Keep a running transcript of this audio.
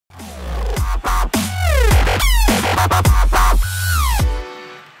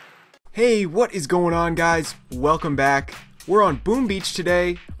Hey, what is going on, guys? Welcome back. We're on Boom Beach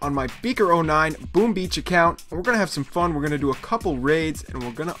today on my Beaker 09 Boom Beach account, and we're gonna have some fun. We're gonna do a couple raids and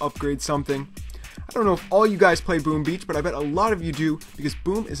we're gonna upgrade something. I don't know if all you guys play Boom Beach, but I bet a lot of you do because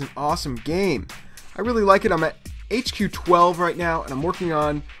Boom is an awesome game. I really like it. I'm at HQ 12 right now, and I'm working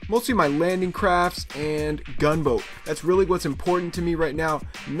on mostly my landing crafts and gunboat. That's really what's important to me right now,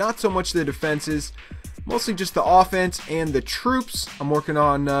 not so much the defenses, mostly just the offense and the troops. I'm working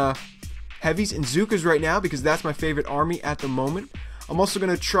on heavies and Zookas right now because that's my favorite army at the moment. I'm also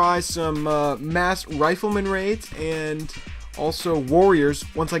going to try some mass rifleman raids and also warriors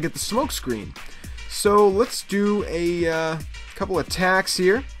once I get the smoke screen. So let's do a couple attacks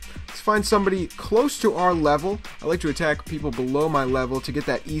here. Let's find somebody close to our level. I like to attack people below my level to get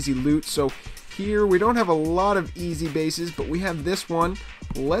that easy loot. So here we don't have a lot of easy bases, but we have this one.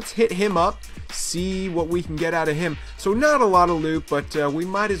 Let's hit him up, see what we can get out of him. So not a lot of loot, but we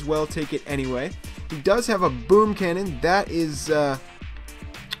might as well take it anyway. He does have a boom cannon. That is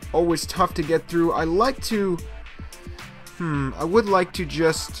always tough to get through. I would like to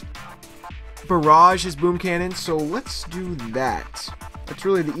just barrage his boom cannon, so let's do that. That's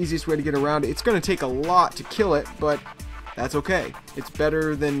really the easiest way to get around it. It's going to take a lot to kill it, but that's okay. It's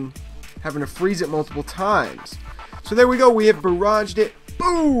better than having to freeze it multiple times. So there we go. We have barraged it.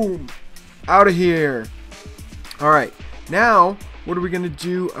 Boom! Out of here. Alright, now what are we going to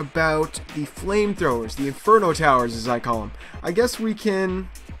do about the flamethrowers, the inferno towers as I call them? I guess we can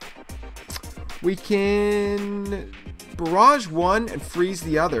barrage one and freeze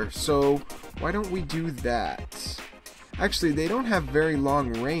the other. So why don't we do that? Actually, they don't have very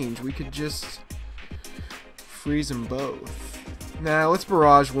long range. We could just freeze them both. Now let's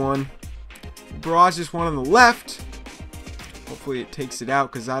barrage one. Barrage this one on the left. Hopefully it takes it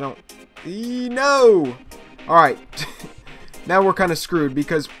out because I don't... No! Alright. Now we're kind of screwed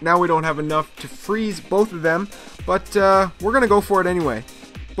because now we don't have enough to freeze both of them. But we're going to go for it anyway.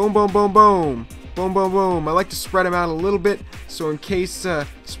 Boom, boom, boom, boom. Boom, boom, boom. I like to spread them out a little bit so in case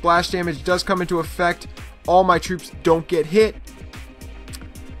splash damage does come into effect, all my troops don't get hit.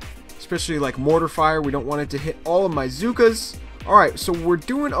 Especially like mortar fire. We don't want it to hit all of my Zookas. Alright, so we're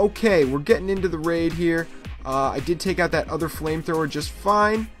doing okay. We're getting into the raid here. I did take out that other flamethrower just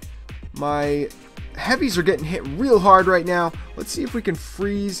fine. My heavies are getting hit real hard right now. Let's see if we can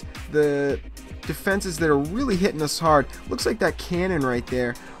freeze the defenses that are really hitting us hard. Looks like that cannon right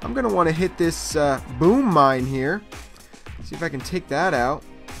there. I'm going to want to hit this boom mine here. See if I can take that out.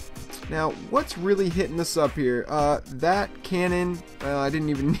 Now, what's really hitting us up here? That cannon, I didn't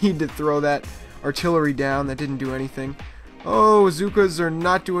even need to throw that artillery down. That didn't do anything. Oh, Zookas are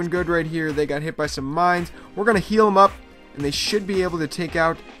not doing good right here. They got hit by some mines. We're going to heal them up, and they should be able to take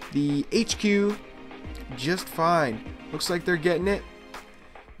out the HQ just fine. Looks like they're getting it.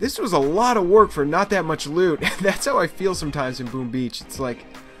 This was a lot of work for not that much loot. That's how I feel sometimes in Boom Beach. It's like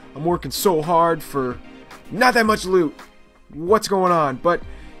I'm working so hard for not that much loot. What's going on? But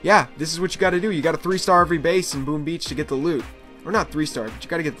yeah, this is what you got to do. You got to 3-star every base in Boom Beach to get the loot. Or not 3-star, but you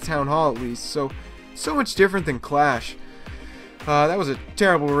got to get the Townhall at least. So much different than Clash. That was a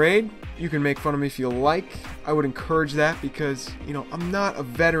terrible raid. You can make fun of me if you like. I would encourage that because, you know, I'm not a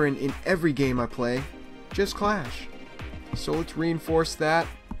veteran in every game I play. Just Clash. So let's reinforce that.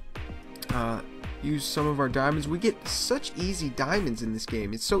 Use some of our diamonds. We get such easy diamonds in this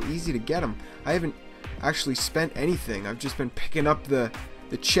game. It's so easy to get them. I haven't actually spent anything. I've just been picking up the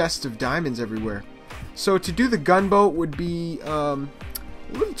chest of diamonds everywhere. So to do the gunboat would be a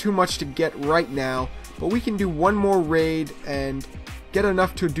little too much to get right now. But we can do one more raid and get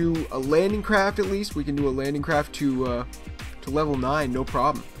enough to do a landing craft at least. We can do a landing craft to level 9, no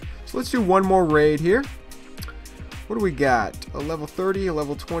problem. So let's do one more raid here. What do we got? A level 30, a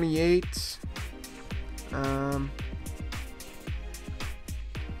level 28.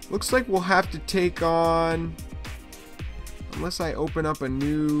 Looks like we'll have to take on... Unless I open up a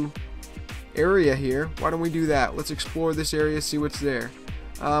new area here. Why don't we do that? Let's explore this area, see what's there.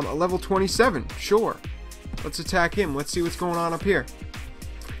 A level 27, sure. Let's attack him. Let's see what's going on up here.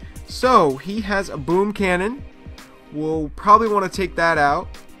 So, he has a boom cannon. We'll probably want to take that out.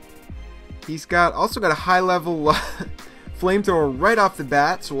 He's also got a high level flamethrower right off the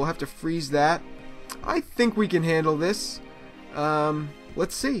bat, so we'll have to freeze that. I think we can handle this.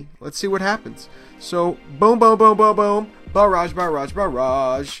 Let's see. Let's see what happens. So, boom, boom, boom, boom, boom. Barrage, barrage,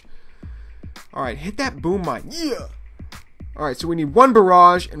 barrage. Alright, hit that boom mine. Yeah! Alright, so we need one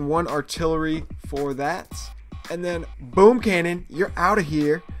barrage and one artillery for that. And then, boom cannon, you're out of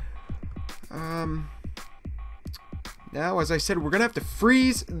here. Now, as I said, we're going to have to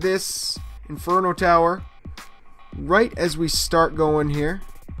freeze this Inferno Tower right as we start going here.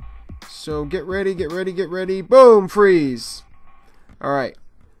 So get ready, get ready, get ready. Boom, freeze. Alright,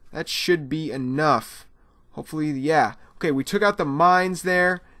 that should be enough. Hopefully, yeah. Okay, we took out the mines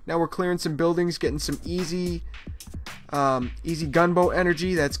there. Now we're clearing some buildings, getting some easy gunboat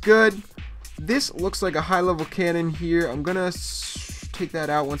energy. That's good. This looks like a high-level cannon here. I'm gonna take that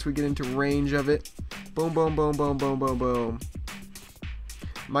out once we get into range of it. Boom, boom, boom, boom, boom, boom, boom.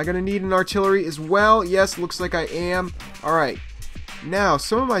 Am I gonna need an artillery as well? Yes, looks like I am. Alright. Now,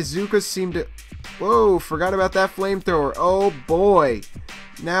 some of my Zookas seem to... Whoa, forgot about that flamethrower. Oh boy.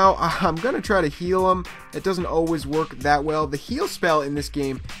 Now, I'm going to try to heal them. It doesn't always work that well. The heal spell in this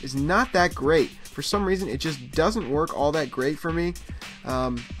game is not that great. For some reason, it just doesn't work all that great for me.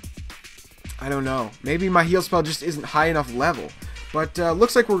 I don't know. Maybe my heal spell just isn't high enough level. But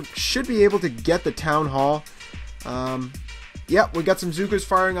looks like we should be able to get the Townhall. Yep, we got some Zookas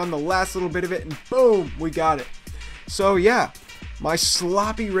firing on the last little bit of it, and boom, we got it. So yeah, my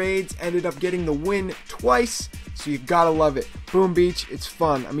sloppy raids ended up getting the win twice. So you gotta love it. Boom Beach, it's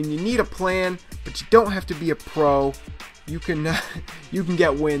fun. I mean, you need a plan, but you don't have to be a pro. You can you can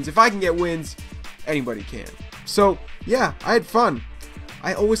get wins. If I can get wins, anybody can. So yeah, I had fun.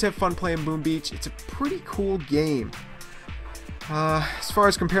 I always have fun playing Boom Beach. It's a pretty cool game. As far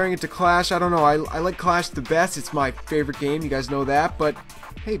as comparing it to Clash, I don't know. I like Clash the best. It's my favorite game. You guys know that. But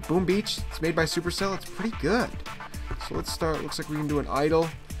hey, Boom Beach, it's made by Supercell. It's pretty good. So let's start. Looks like we can do an idle,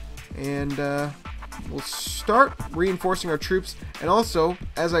 and we'll start reinforcing our troops. And also,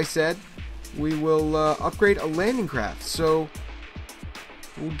 as I said, we will upgrade a landing craft. So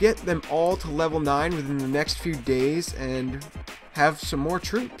we'll get them all to level 9 within the next few days and have some more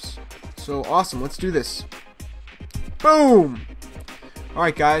troops. So awesome. Let's do this. Boom!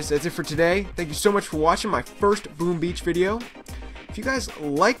 Alright guys, that's it for today. Thank you so much for watching my first Boom Beach video. If you guys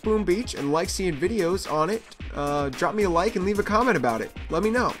like Boom Beach and like seeing videos on it, drop me a like and leave a comment about it. Let me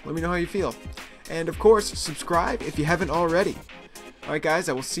know. Let me know how you feel. And of course, subscribe if you haven't already. Alright guys,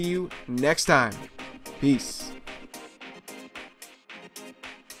 I will see you next time. Peace.